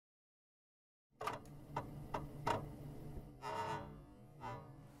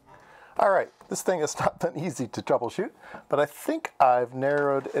All right, this thing has not been easy to troubleshoot, but I think I've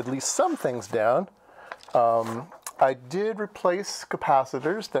narrowed at least some things down. I did replace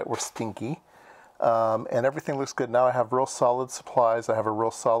capacitors that were stinky, and everything looks good. Now I have real solid supplies. I have a real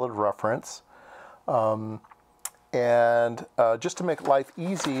solid reference. Just to make life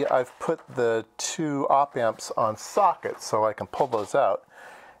easy, I've put the two op amps on sockets so I can pull those out.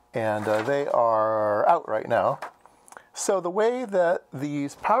 And they are out right now. So the way that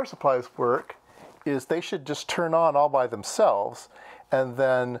these power supplies work is they should just turn on all by themselves, and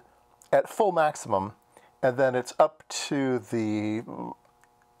then at full maximum, and then it's up to the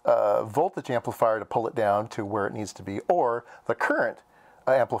voltage amplifier to pull it down to where it needs to be, or the current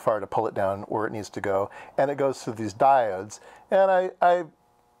amplifier to pull it down where it needs to go, and it goes through these diodes. And I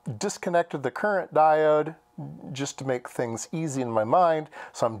disconnected the current diode just to make things easy in my mind,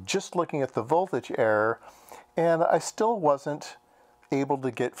 so I'm just looking at the voltage error, and I still wasn't able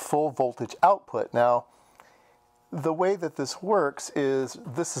to get full voltage output. Now, the way that this works is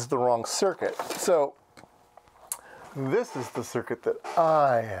this is the wrong circuit. So this is the circuit that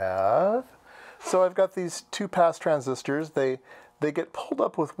I have. So I've got these two pass transistors. They get pulled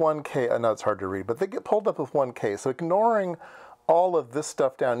up with 1K. I know it's hard to read, but they get pulled up with 1K. So ignoring all of this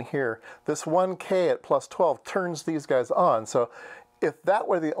stuff down here, this 1K at plus 12 turns these guys on. So if that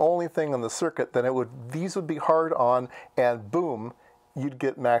were the only thing in the circuit, then these would be hard on, and boom, you'd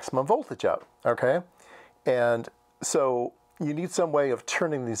get maximum voltage out, okay? And so you need some way of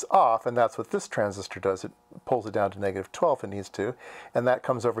turning these off, and that's what this transistor does. It pulls it down to negative 12 if it needs to, and that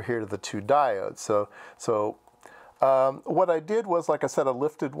comes over here to the two diodes. So what I did was, like I said, I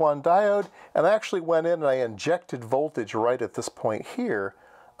lifted one diode, and I actually went in and I injected voltage right at this point here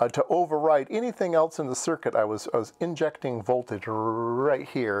to override anything else in the circuit. I was injecting voltage right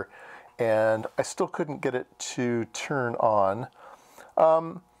here, and I still couldn't get it to turn on.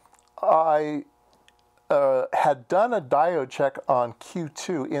 I had done a diode check on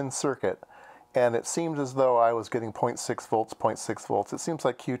Q2 in circuit, and it seemed as though I was getting 0.6 volts, 0.6 volts. It seems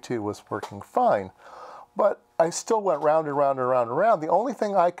like Q2 was working fine. But I still went round and round and round and round. The only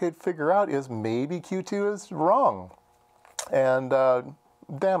thing I could figure out is maybe Q2 is wrong and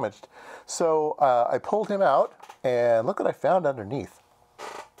damaged. So I pulled him out, and look what I found underneath.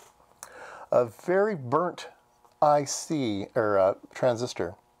 A very burnt IC, or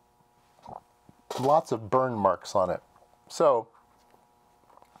transistor. Lots of burn marks on it. So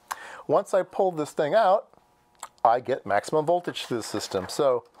once I pull this thing out, I get maximum voltage to the system.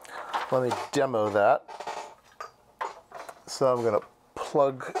 So let me demo that. So I'm going to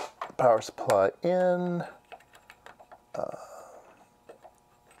plug the power supply in. Let's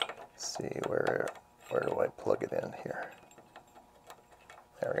see, where do I plug it in here?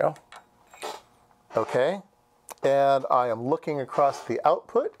 There we go. Okay, and I am looking across the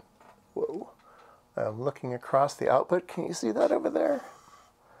output. Whoa. I'm looking across the output. Can you see that over there?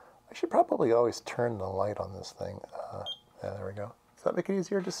 I should probably always turn the light on this thing. Yeah, there we go. Does that make it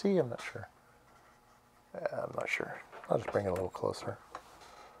easier to see? I'm not sure. I'm not sure. I'll just bring it a little closer.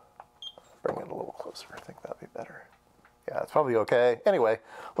 Bring it a little closer. I think that'd be better. Yeah, it's probably okay. Anyway,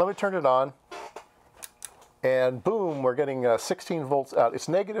 let me turn it on. And boom, we're getting 16 volts out. It's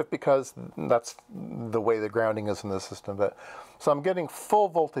negative because that's the way the grounding is in the system. So I'm getting full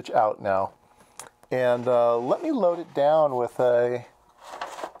voltage out now. And let me load it down with a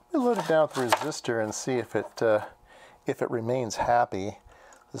resistor and see if it remains happy.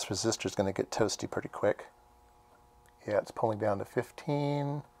 This resistor is going to get toasty pretty quick. Yeah, it's pulling down to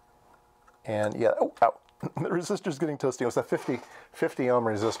 15. And yeah, oh, ow. The resistor is getting toasty. It was a 50 ohm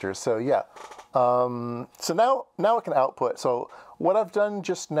resistor. So yeah. So now it can output. So what I've done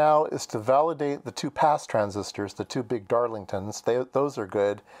just now is to validate the two pass transistors, the two big Darlingtons. Those are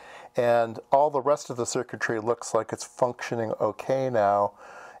good. And all the rest of the circuitry looks like it's functioning okay now.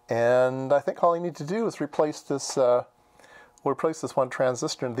 And I think all I need to do is replace this one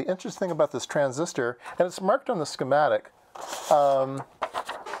transistor. And the interesting thing about this transistor, and it's marked on the schematic, let's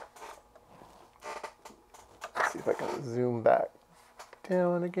see if I can zoom back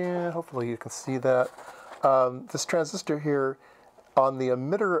down again. Hopefully you can see that. This transistor here, on the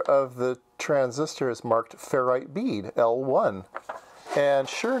emitter of the transistor is marked ferrite bead, L1. And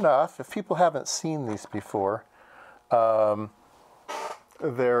sure enough, if people haven't seen these before,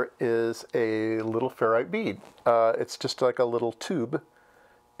 there is a little ferrite bead. It's just like a little tube,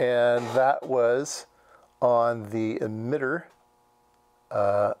 and that was on the emitter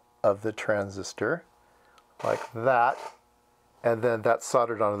of the transistor, like that, and then that's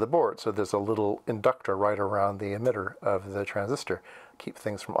soldered onto the board. So there's a little inductor right around the emitter of the transistor, keep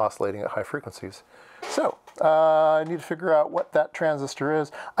things from oscillating at high frequencies. So I need to figure out what that transistor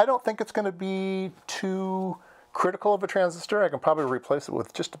is. I don't think it's going to be too critical of a transistor. I can probably replace it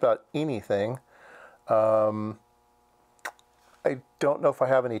with just about anything. I don't know if I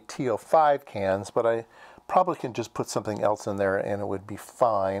have any TO5 cans, but I probably can just put something else in there and it would be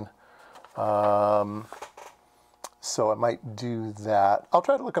fine. So I might do that. I'll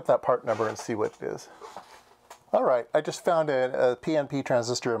try to look up that part number and see what it is. All right, I just found a PNP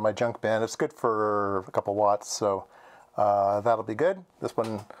transistor in my junk bin. It's good for a couple watts, so that'll be good. This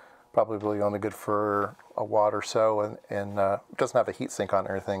one probably only good for a watt or so, and doesn't have a heat sink on it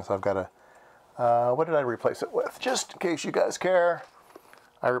or anything, so I've got to, what did I replace it with? Just in case you guys care,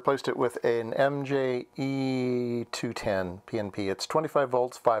 I replaced it with an MJE210 PNP. It's 25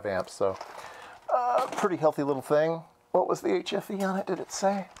 volts, 5 amps, so pretty healthy little thing. What was the HFE on it, did it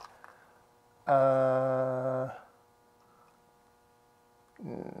say? No,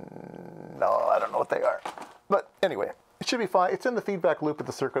 I don't know what they are. But anyway, it should be fine. It's in the feedback loop of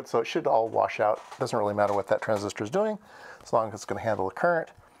the circuit, so it should all wash out. It doesn't really matter what that transistor is doing, as long as it's going to handle the current.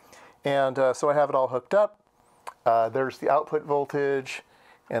 And so I have it all hooked up. There's the output voltage,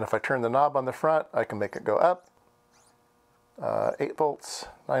 and if I turn the knob on the front, I can make it go up. 8 volts,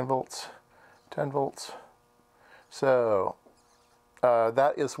 9 volts, 10 volts. So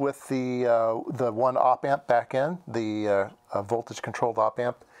that is with the one op amp back in. The voltage controlled op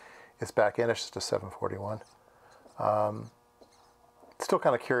amp is back in. It's just a 741. Still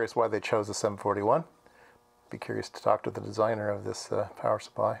kind of curious why they chose a 741. Be curious to talk to the designer of this power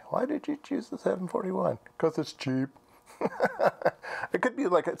supply. Why did you choose the 741? Because it's cheap. It could be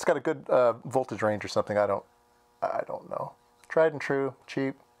like it's got a good voltage range or something. I don't know. Tried and true,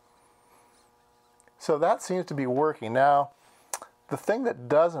 cheap. So that seems to be working now. The thing that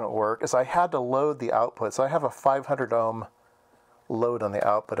doesn't work is I had to load the output. So I have a 500 ohm load on the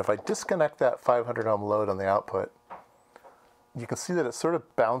output. If I disconnect that 500 ohm load on the output, you can see that it sort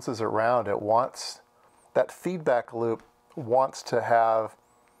of bounces around. It wants, that feedback loop wants to have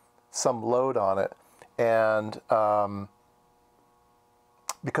some load on it. And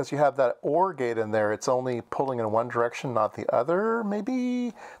because you have that OR gate in there, it's only pulling in one direction, not the other,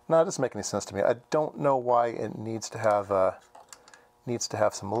 maybe? No, it doesn't make any sense to me. I don't know why it needs to have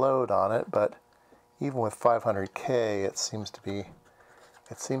some load on it, but even with 500K, it seems to be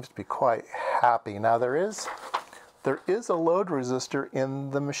quite happy. Now there is a load resistor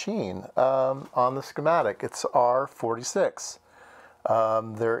in the machine on the schematic. It's R46.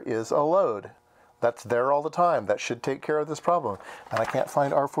 There is a load that's there all the time. That should take care of this problem. And I can't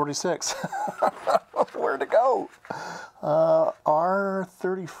find R46. Where to go?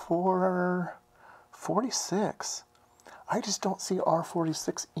 R3446. I just don't see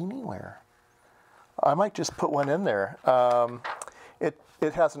R46 anywhere. I might just put one in there.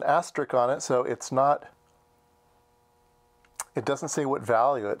 It has an asterisk on it, so it's not, it doesn't say what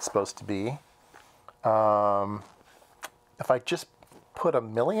value it's supposed to be. If I just put a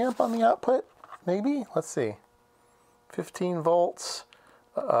milliamp on the output, maybe? Let's see. 15 volts,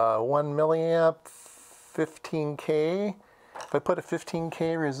 1 milliamp, 15K. If I put a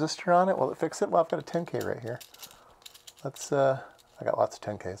 15K resistor on it, will it fix it? Well, I've got a 10K right here. Let's, I got lots of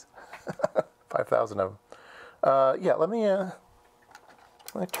 10Ks. 5,000 of them. Yeah, let me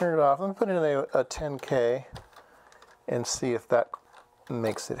turn it off. Let me put in a 10K and see if that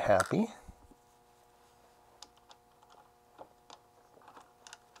makes it happy.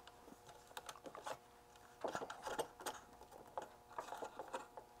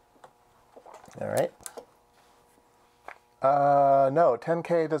 All right. No,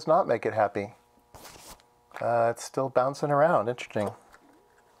 10K does not make it happy. It's still bouncing around. Interesting.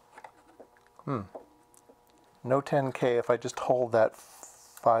 No 10K if I just hold that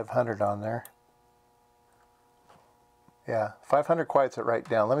 500 on there. Yeah, 500 quiets it right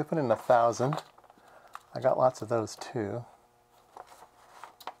down. Let me put in 1,000. I got lots of those too.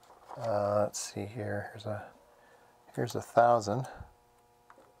 Let's see here. Here's 1,000.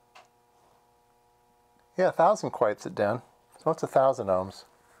 Yeah, 1,000 quiets it down. So what's 1,000 ohms?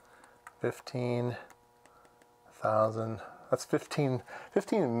 15,000. That's 15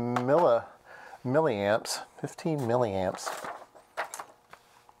 milliamps. 15 milliamps.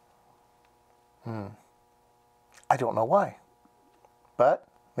 I don't know why, but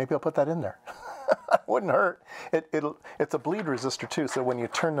maybe I'll put that in there. Wouldn't hurt. It's a bleed resistor too, so when you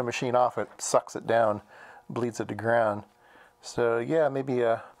turn the machine off, it sucks it down, bleeds it to ground. So yeah, maybe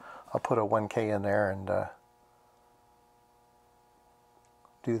I'll put a 1K in there and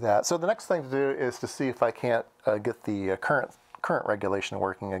do that. So the next thing to do is to see if I can't get the current regulation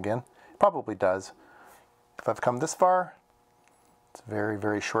working again. It probably does. If I've come this far, It's a very,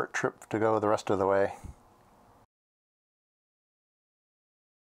 very short trip to go the rest of the way.